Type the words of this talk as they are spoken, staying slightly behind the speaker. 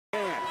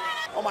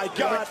Oh my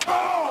God.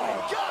 Oh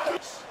my God.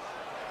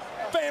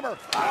 Famer.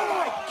 Oh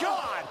my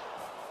God.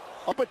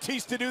 Oh,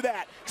 Batista do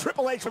that.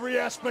 Triple H every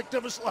aspect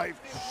of his life.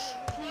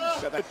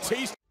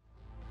 Batista.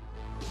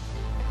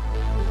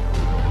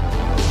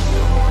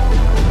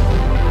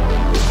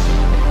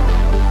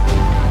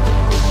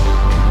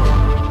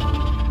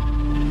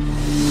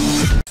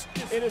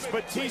 It is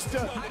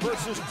Batista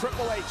versus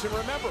Triple H. And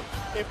remember,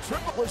 if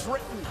Triple was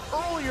written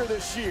earlier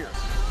this year,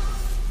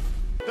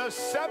 the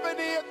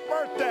 70th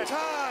birthday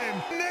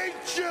time,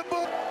 nature.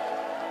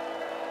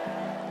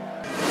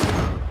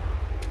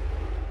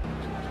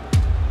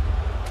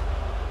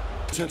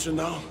 Attention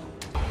now.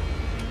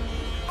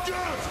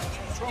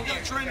 Strong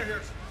trainer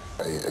here.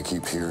 I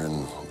keep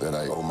hearing that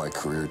I owe my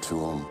career to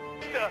him.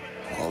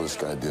 All this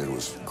guy did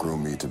was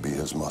groom me to be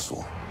his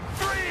muscle,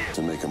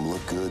 to make him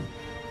look good.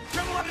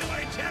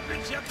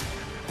 Championship.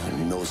 And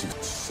he knows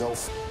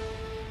himself.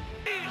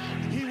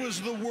 He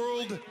was the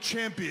world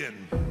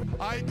champion.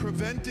 I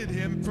prevented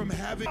him from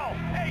having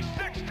a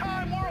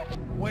six-time world.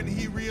 When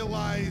he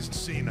realized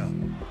Cena.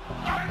 You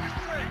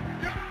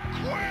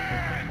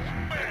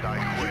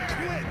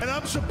quit. And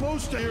I'm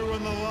supposed to hear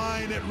on the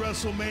line at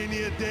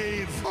WrestleMania,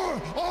 Dave.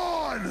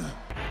 On!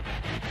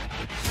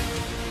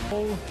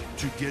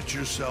 To get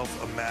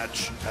yourself a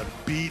match and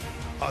beat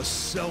a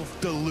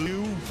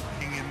self-delusion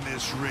in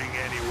this ring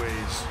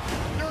anyways.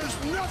 There's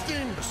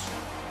nothing.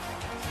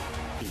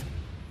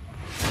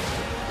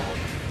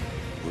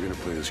 We're gonna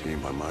play this game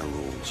by my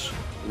rules.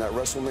 And at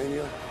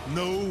WrestleMania,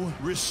 no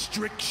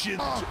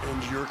restrictions to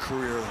end your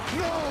career.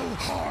 No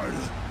hard.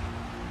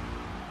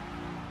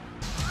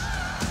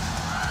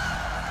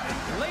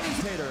 Ladies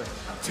and gentlemen,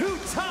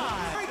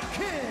 two-time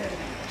Kid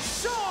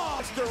Shawn.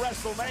 After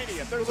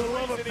WrestleMania, there's a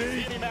lot of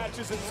easy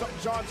matches in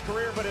Shawn's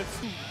career, but it's.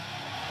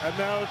 And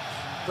now it's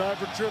time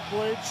for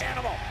Triple H.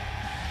 Animal.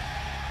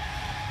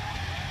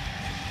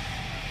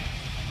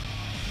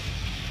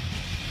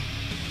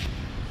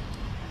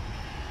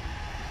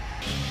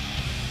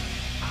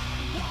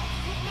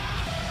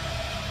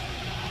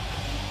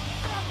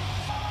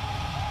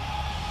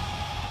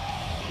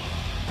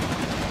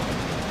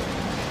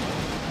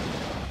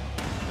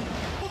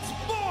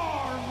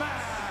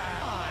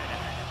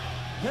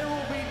 There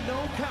will be no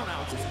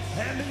countouts,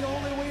 and the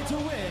only way to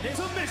win is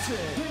submission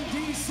in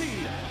DC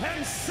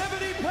and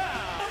 70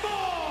 pounds.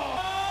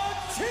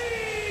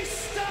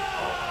 Batista!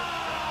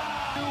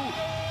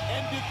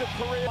 Ended the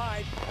career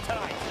line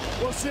tonight.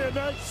 We'll see a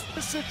nice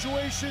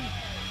situation.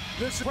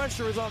 This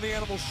pressure is on the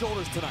animal's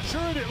shoulders tonight.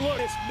 Sure it look.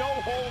 This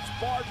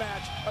no-holds-barred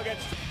match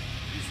against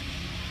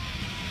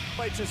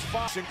H is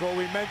fine.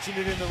 We mentioned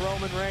it in the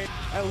Roman reign.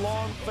 A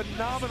long,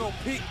 phenomenal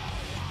peak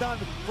done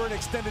for an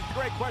extended.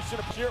 Great question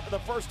of here for the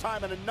first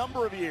time in a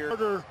number of years.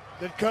 Harder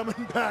than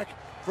coming back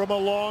from a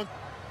long.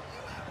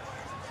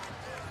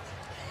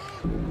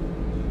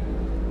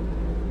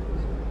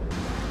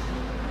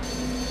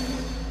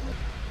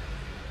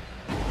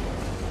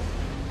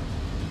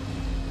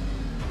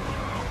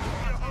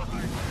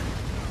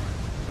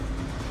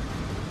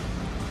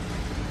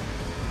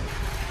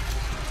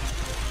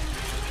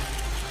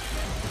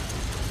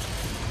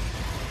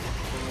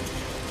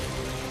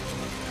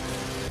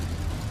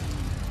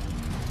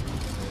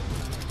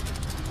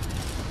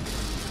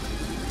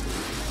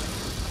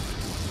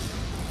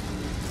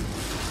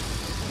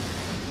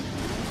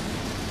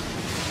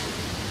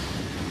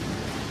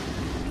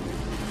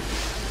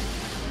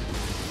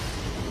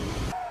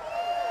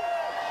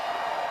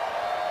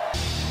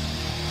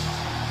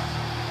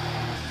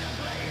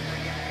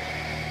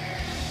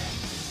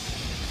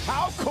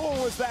 How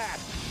cool was that?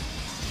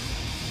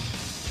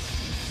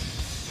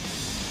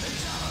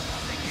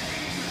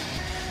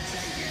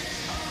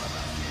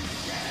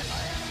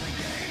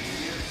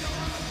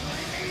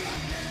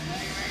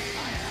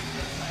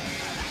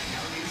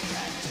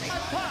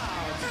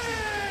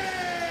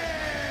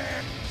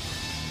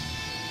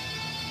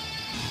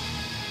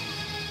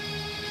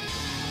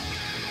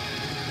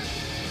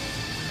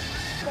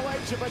 Triple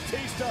H and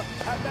Batista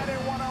have met in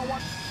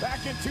one-on-one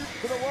back into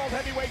the World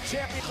Heavyweight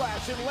Champion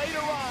clash, and later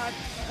on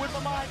would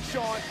remind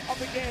Shawn of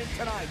the game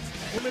tonight.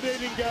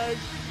 Intimidating guys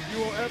you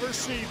will ever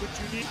see, but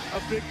you need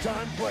a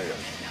big-time player.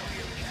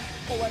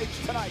 Triple H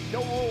tonight,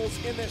 no rules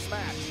in this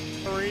match.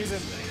 A reason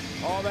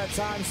all that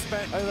time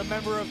spent as a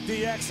member of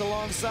DX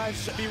alongside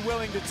should be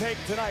willing to take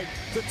tonight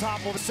to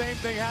topple. The same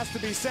thing has to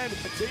be said.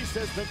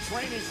 Batista has been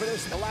training for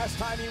this the last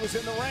time he was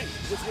in the ring,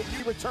 which when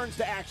he returns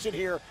to action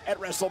here at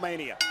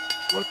WrestleMania.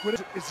 Look,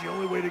 it's the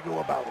only way to go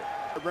about it.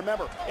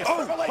 Remember, if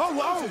Trabel H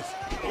loses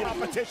in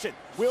competition,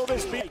 will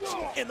this be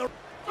in the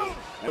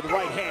with the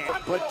right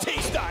hand?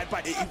 Batista,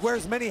 but He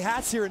wears many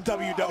hats here in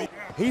WWE.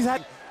 He's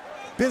had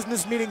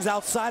business meetings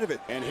outside of it.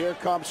 and here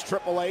comes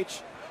Triple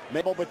H,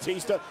 Mabel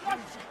Batista,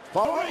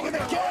 following in the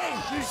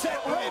game.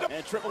 Set right up,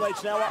 and Triple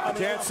H now on the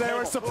Can't say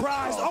we're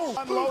surprised. Oh,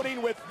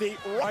 unloading with the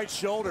right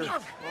shoulder.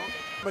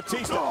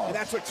 Batista, and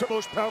that's what Triple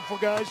Most powerful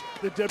guys.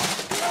 The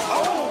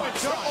and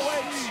Triple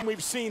H.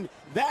 We've seen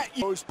that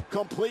used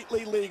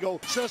completely legal.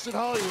 just in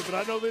Hollywood, but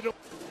I know they don't.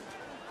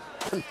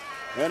 And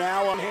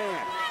now on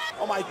hand.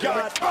 Oh my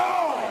God.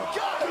 Oh my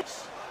God.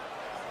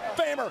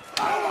 Famer.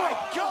 Oh my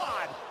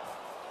God!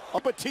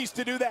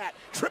 Batista do that.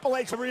 Triple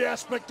H every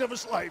aspect of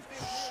his life.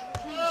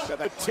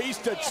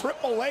 Batista,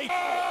 Triple H.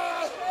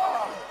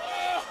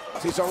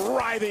 He's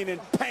writhing in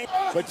pain.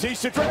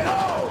 Batista,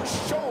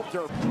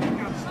 shoulder.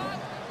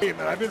 Hey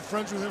man, I've been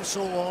friends with him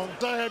so long.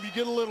 I have you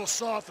get a little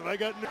soft, and I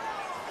got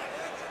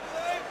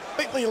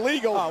completely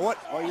illegal. Oh, what?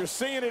 Oh, you're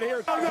seeing it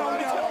here. Oh, no.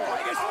 He's gonna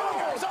break his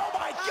fingers. Oh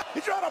my God!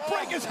 He's trying to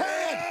break his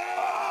hand.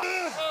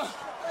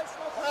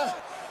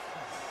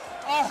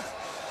 Come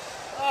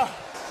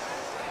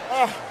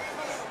on!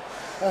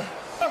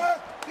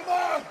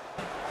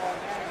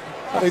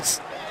 It's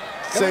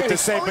safe to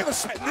say, but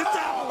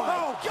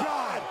oh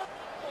God!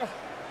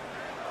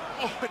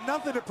 But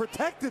nothing to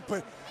protect it.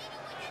 But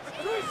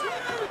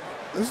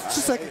it's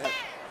just like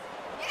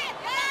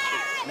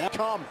now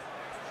come.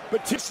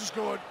 Batista's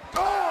going.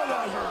 Oh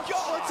my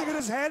God! What's in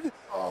his head?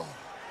 Oh.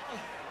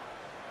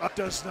 That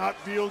does not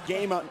feel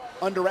game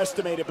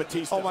underestimated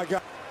Batista. Oh my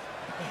God!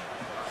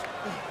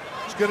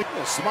 He's gonna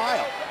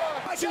smile.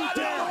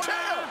 Down.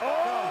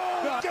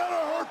 Oh, no.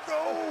 Gotta hurt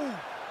though.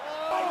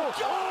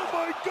 Oh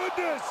my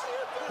goodness!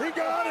 He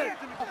got it.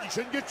 You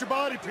shouldn't get your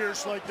body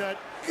pierced like that.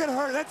 It can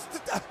hurt. That's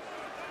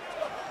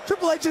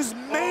Triple H is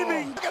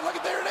maiming. Look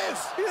at there it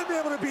is. He doesn't be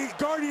able to be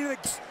guardian.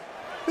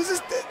 This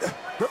is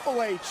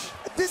Triple H.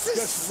 This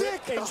is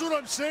sick. That's what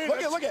I'm saying.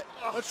 Look at.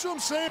 That's what I'm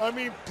saying. I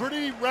mean,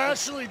 pretty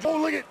rationally. Oh,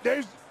 look at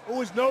Dave. Oh,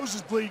 his nose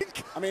is bleeding.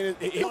 I mean,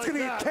 it's gonna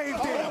get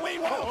caved in. Animal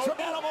and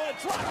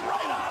drop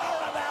right on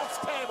our announce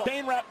table.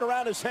 Chain wrapped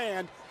around his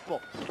hand.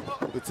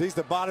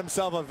 Batista bought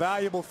himself a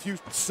valuable few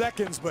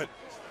seconds, but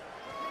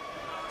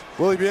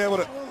will he be able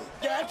to?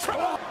 Yeah,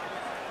 Triple.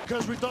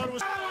 Because we thought it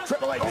was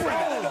Triple H into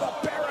the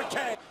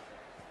barricade.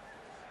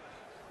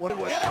 What it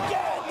was. And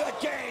again, the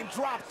game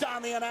dropped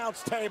on the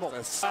announce table.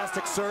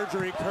 Plastic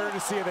surgery,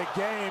 courtesy of the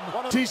game.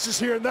 Batista's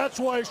here, and that's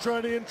why he's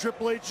trying to end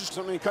Triple H's.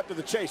 Something cut to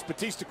the chase.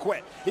 Batista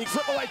quit.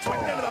 Triple H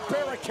went into the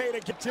barricade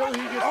again until he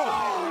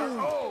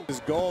gets his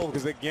goal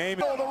because the game.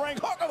 The ring.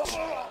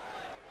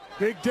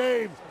 Big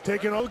Dave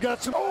taking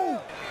got some.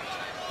 Oh,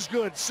 he's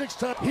good. 6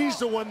 times. He's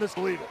the one that's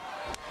leading.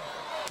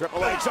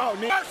 Triple H.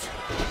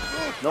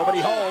 Nobody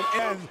home.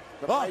 And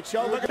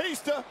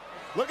Batista.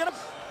 Look at him.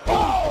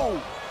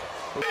 Oh!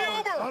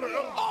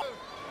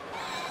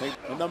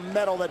 And the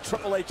medal that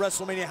Triple H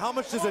Rasmolina. How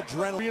much does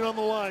adrenaline being on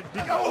the line?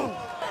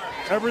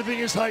 Everything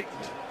is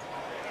heightened.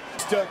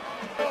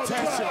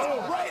 Attention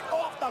right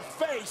off the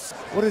face.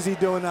 What is he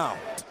doing now?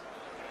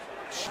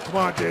 Come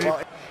on, Dave.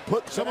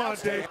 Come on,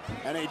 Dave.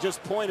 And he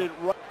just pointed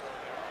right.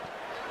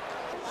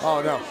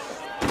 Oh no.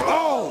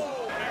 Oh!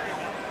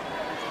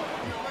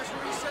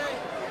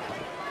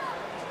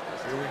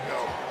 Here we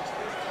go.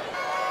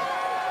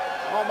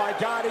 Oh my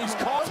God, he's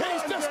calling.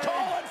 He's just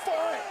calling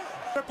for it.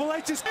 Triple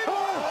H is. Oh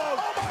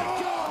my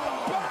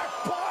God! Back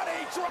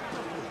body drop.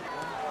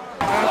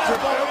 After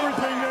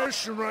everything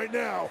nation right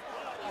now,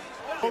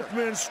 both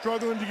men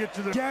struggling to get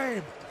to the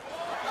game.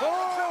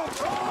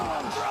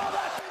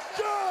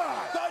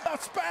 The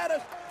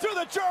Spanish to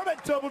the German.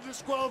 Double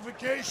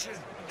disqualification.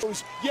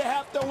 You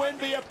have to win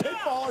via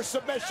pinfall or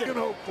submission. You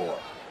can hope for.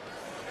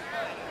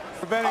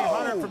 Preventing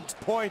Hunter from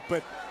point,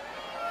 but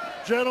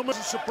gentlemen,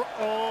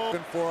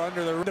 for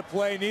under the to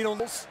play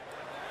needles.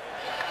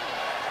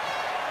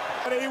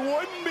 And he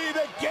wouldn't be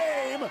the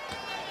game.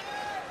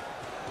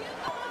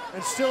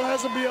 And still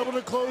hasn't been able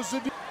to close the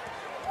deal.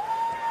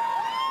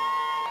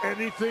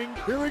 Anything.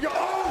 Here we go.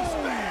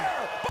 Oh, man.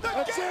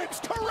 The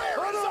game's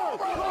career is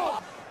over.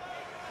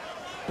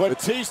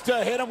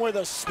 Batista hit him with a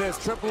this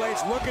Triple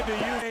H looking to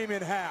use him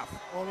in half.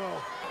 Oh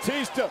no.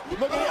 Batista,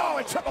 look at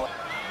and Triple H.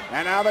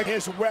 And now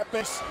his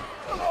weapons.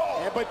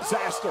 And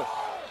disaster.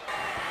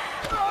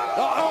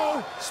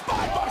 Uh-oh.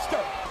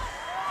 Spinebuster.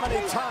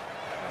 Many times.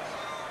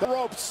 The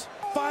ropes.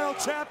 Final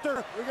chapter.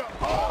 Here we go.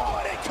 Oh,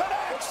 and it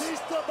connects.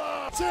 Batista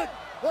bomb. That's it.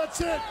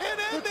 That's it.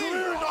 The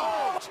career is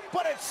over.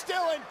 But it's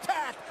still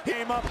intact.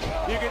 Came up.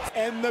 You can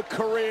end the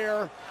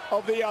career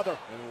of the other.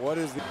 And what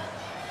is the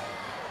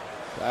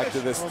back to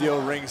the steel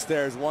ring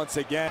stairs once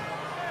again.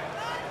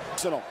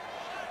 And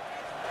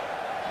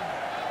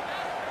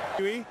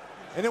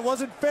it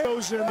wasn't fair.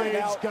 Those in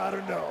man's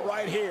gotta know.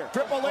 Right here.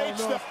 Triple H.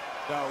 Oh, no.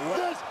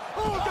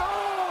 Oh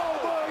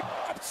my!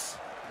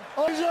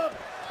 Oh, he's up.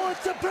 Oh,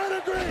 it's the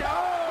pedigree.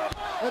 Oh,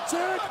 that's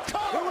it.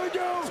 Here we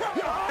go.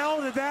 How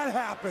did that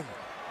happen?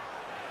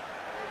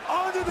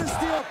 Onto the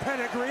steel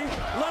pedigree,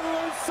 let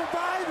alone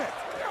survive it.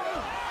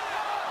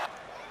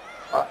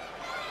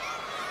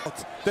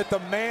 That the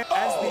man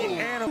as the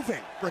animal.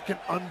 Freaking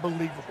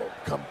unbelievable.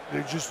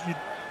 They just.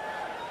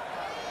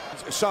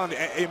 Sean,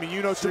 I mean,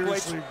 you know, Triple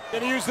H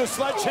did he use the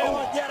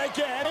sledgehammer yet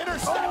again?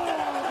 Intercepted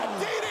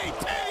the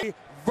DDT.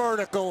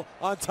 Vertical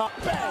on top.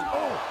 Bang.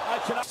 I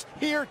cannot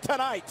here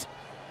tonight.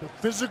 The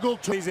physical.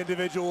 These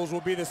individuals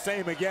will be the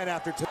same again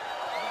after. Look at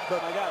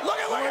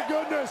oh my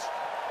goodness.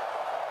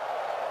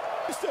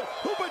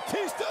 Who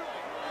Batista?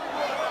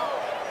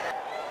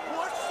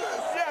 What's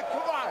this? Yeah,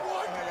 come on.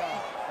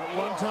 At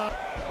one time.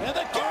 And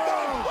the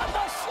game with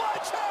the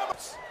sledgehammer.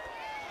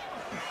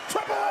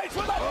 Triple H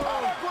with a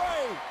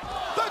pedigree.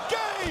 The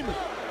game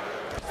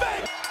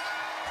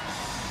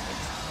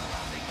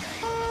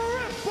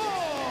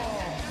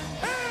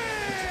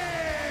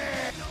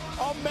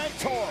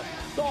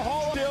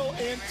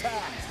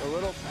intact. A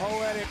little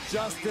poetic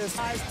justice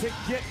tries to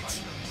get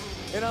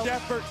in an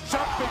effort,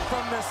 jumping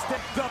from the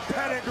stick, the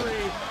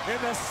pedigree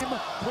in the same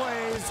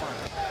plays.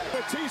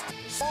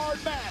 Batista,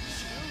 hard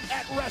match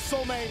at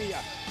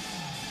WrestleMania.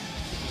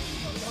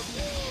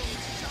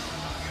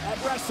 At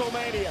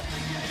WrestleMania.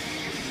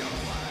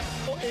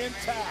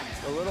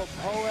 Intact. A little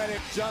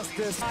poetic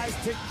justice tries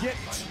to get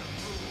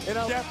in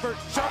an effort,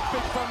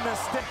 jumping from the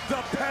stick,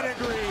 the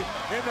pedigree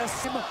in the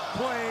same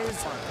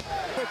plays.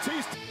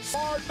 Batista,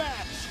 hard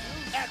match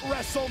at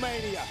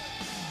WrestleMania.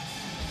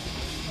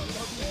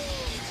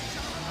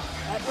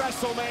 At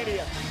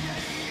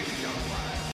WrestleMania.